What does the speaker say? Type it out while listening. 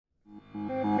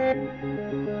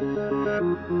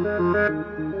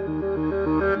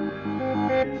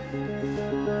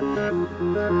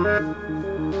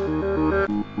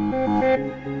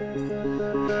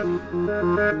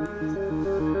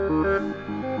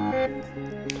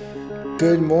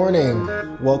Good morning.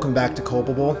 Welcome back to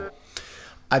Kulpable.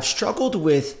 I've struggled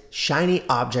with shiny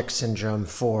object syndrome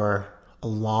for a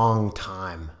long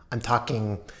time. I'm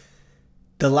talking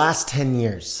the last 10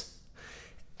 years.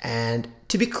 And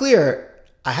to be clear,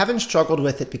 I haven't struggled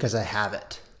with it because I have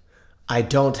it. I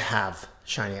don't have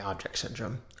shiny object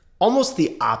syndrome. Almost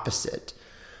the opposite.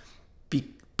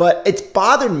 But it's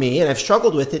bothered me and I've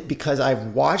struggled with it because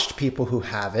I've watched people who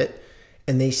have it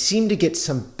and they seem to get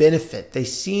some benefit. They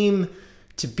seem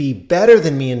to be better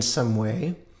than me in some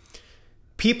way.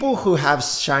 People who have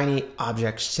shiny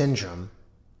object syndrome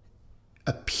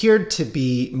appeared to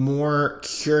be more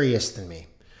curious than me.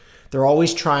 They're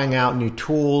always trying out new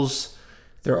tools.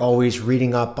 They're always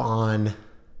reading up on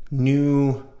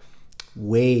new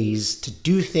ways to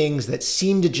do things that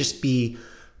seem to just be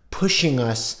pushing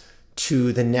us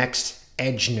to the next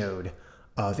edge node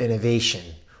of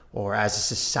innovation, or as a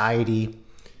society.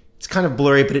 It's kind of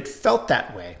blurry, but it felt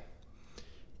that way.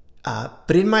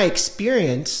 But in my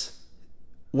experience,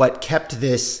 what kept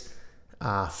this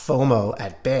FOMO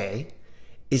at bay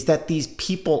is that these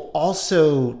people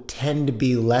also tend to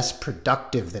be less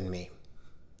productive than me.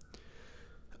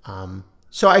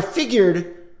 So I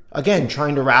figured, again,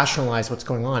 trying to rationalize what's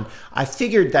going on, I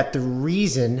figured that the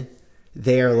reason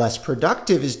they are less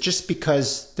productive is just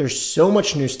because there's so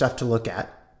much new stuff to look at.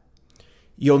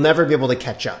 You'll never be able to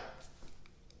catch up.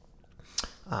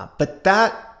 But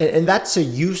that's a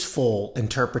useful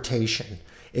interpretation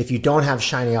if you don't have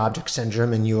shiny object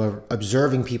syndrome and you are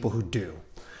observing people who do.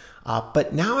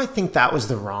 But now I think that was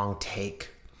the wrong take.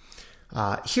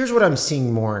 Here's what I'm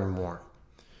seeing more and more.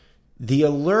 The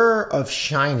allure of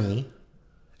shiny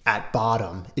at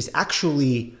bottom is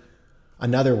actually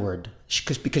another word,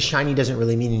 because shiny doesn't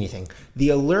really mean anything. The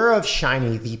allure of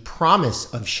shiny, the promise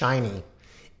of shiny,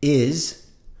 is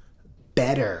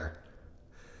better.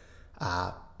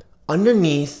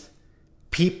 Underneath,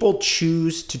 people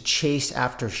choose to chase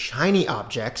after shiny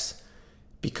objects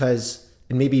because,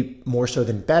 and maybe more so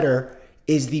than better,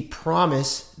 is the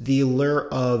promise, the allure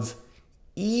of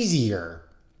easier.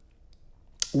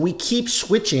 We keep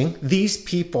switching, these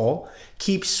people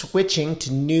keep switching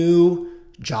to new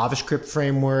JavaScript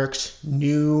frameworks,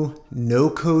 new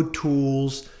no-code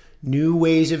tools, new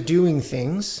ways of doing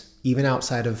things, even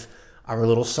outside of our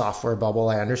little software bubble,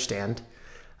 I understand.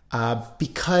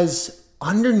 Because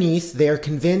underneath, they're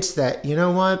convinced that, you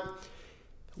know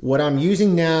what I'm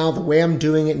using now, the way I'm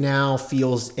doing it now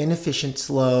feels inefficient,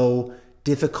 slow,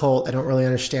 difficult. I don't really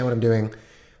understand what I'm doing.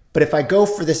 But if I go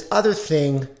for this other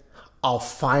thing, I'll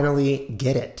finally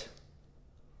get it.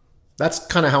 That's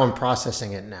kind of how I'm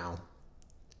processing it now.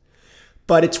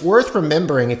 But it's worth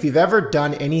remembering, if you've ever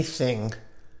done anything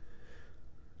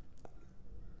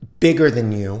bigger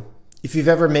than you, if you've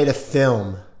ever made a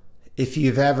film, if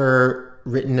you've ever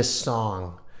written a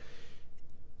song,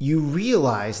 you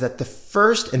realize that the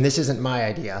first, and this isn't my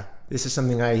idea, this is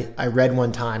something I read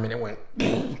one time and it went,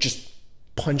 just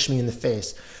punched me in the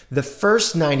face. The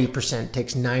first 90%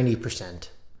 takes 90%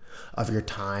 of your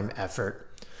time, effort.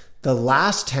 The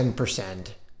last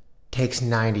 10% takes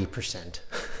 90%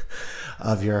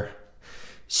 of your.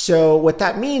 So what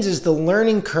that means is the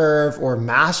learning curve or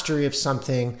mastery of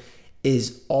something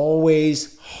is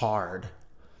always hard.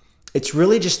 It's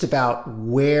really just about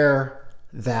where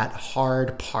that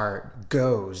hard part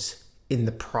goes in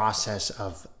the process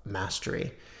of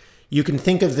mastery. You can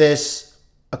think of this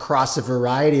across a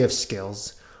variety of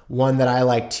skills. One that I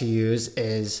like to use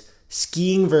is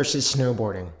skiing versus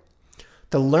snowboarding.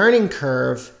 The learning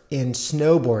curve in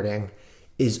snowboarding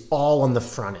is all on the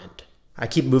front end. I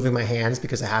keep moving my hands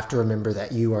because I have to remember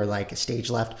that you are like a stage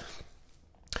left.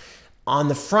 On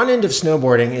the front end of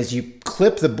snowboarding is you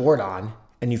clip the board on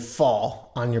and you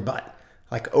fall on your butt,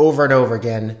 like over and over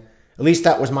again. At least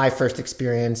that was my first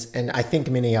experience, and I think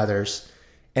many others.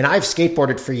 And I've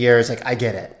skateboarded for years, like I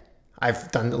get it.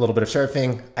 I've done a little bit of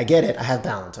surfing, I get it, I have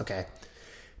balance, okay.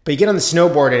 But you get on the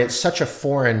snowboard and it's such a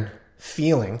foreign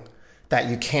feeling that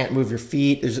you can't move your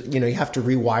feet. You have to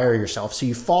rewire yourself. So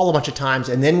you fall a bunch of times,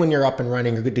 and then when you're up and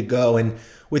running, you're good to go. And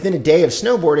within a day of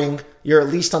snowboarding, you're at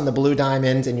least on the blue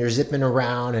diamonds and you're zipping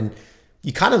around and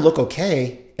you kind of look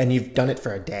okay, and you've done it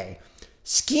for a day.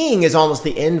 Skiing is almost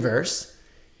the inverse.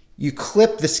 You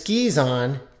clip the skis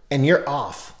on and you're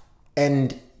off,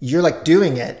 and you're like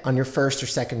doing it on your first or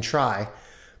second try.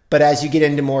 But as you get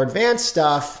into more advanced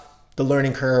stuff, the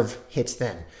learning curve hits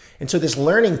then. And so this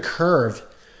learning curve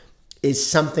is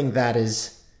something that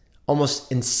is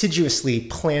almost insidiously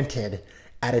planted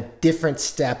at a different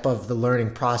step of the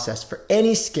learning process for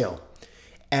any skill.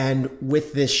 And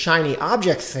with this shiny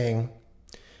object thing,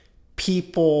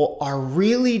 people are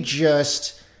really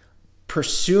just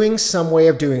pursuing some way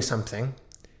of doing something,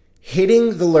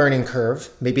 hitting the learning curve.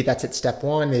 Maybe that's at step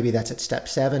 1, maybe that's at step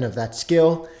 7 of that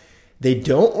skill. They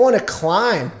don't want to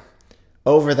climb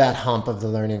over that hump of the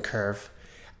learning curve.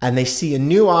 And they see a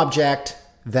new object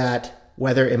that,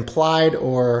 whether implied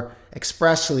or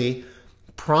expressly,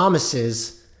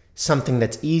 promises something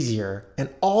that's easier. And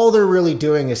all they're really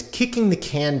doing is kicking the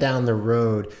can down the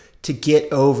road to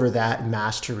get over that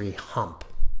mastery hump.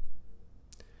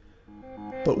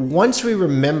 But once we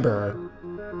remember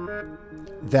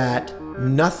that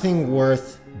nothing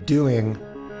worth doing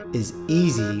is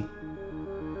easy,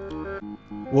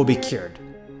 we'll be cured.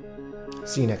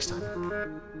 See you next time.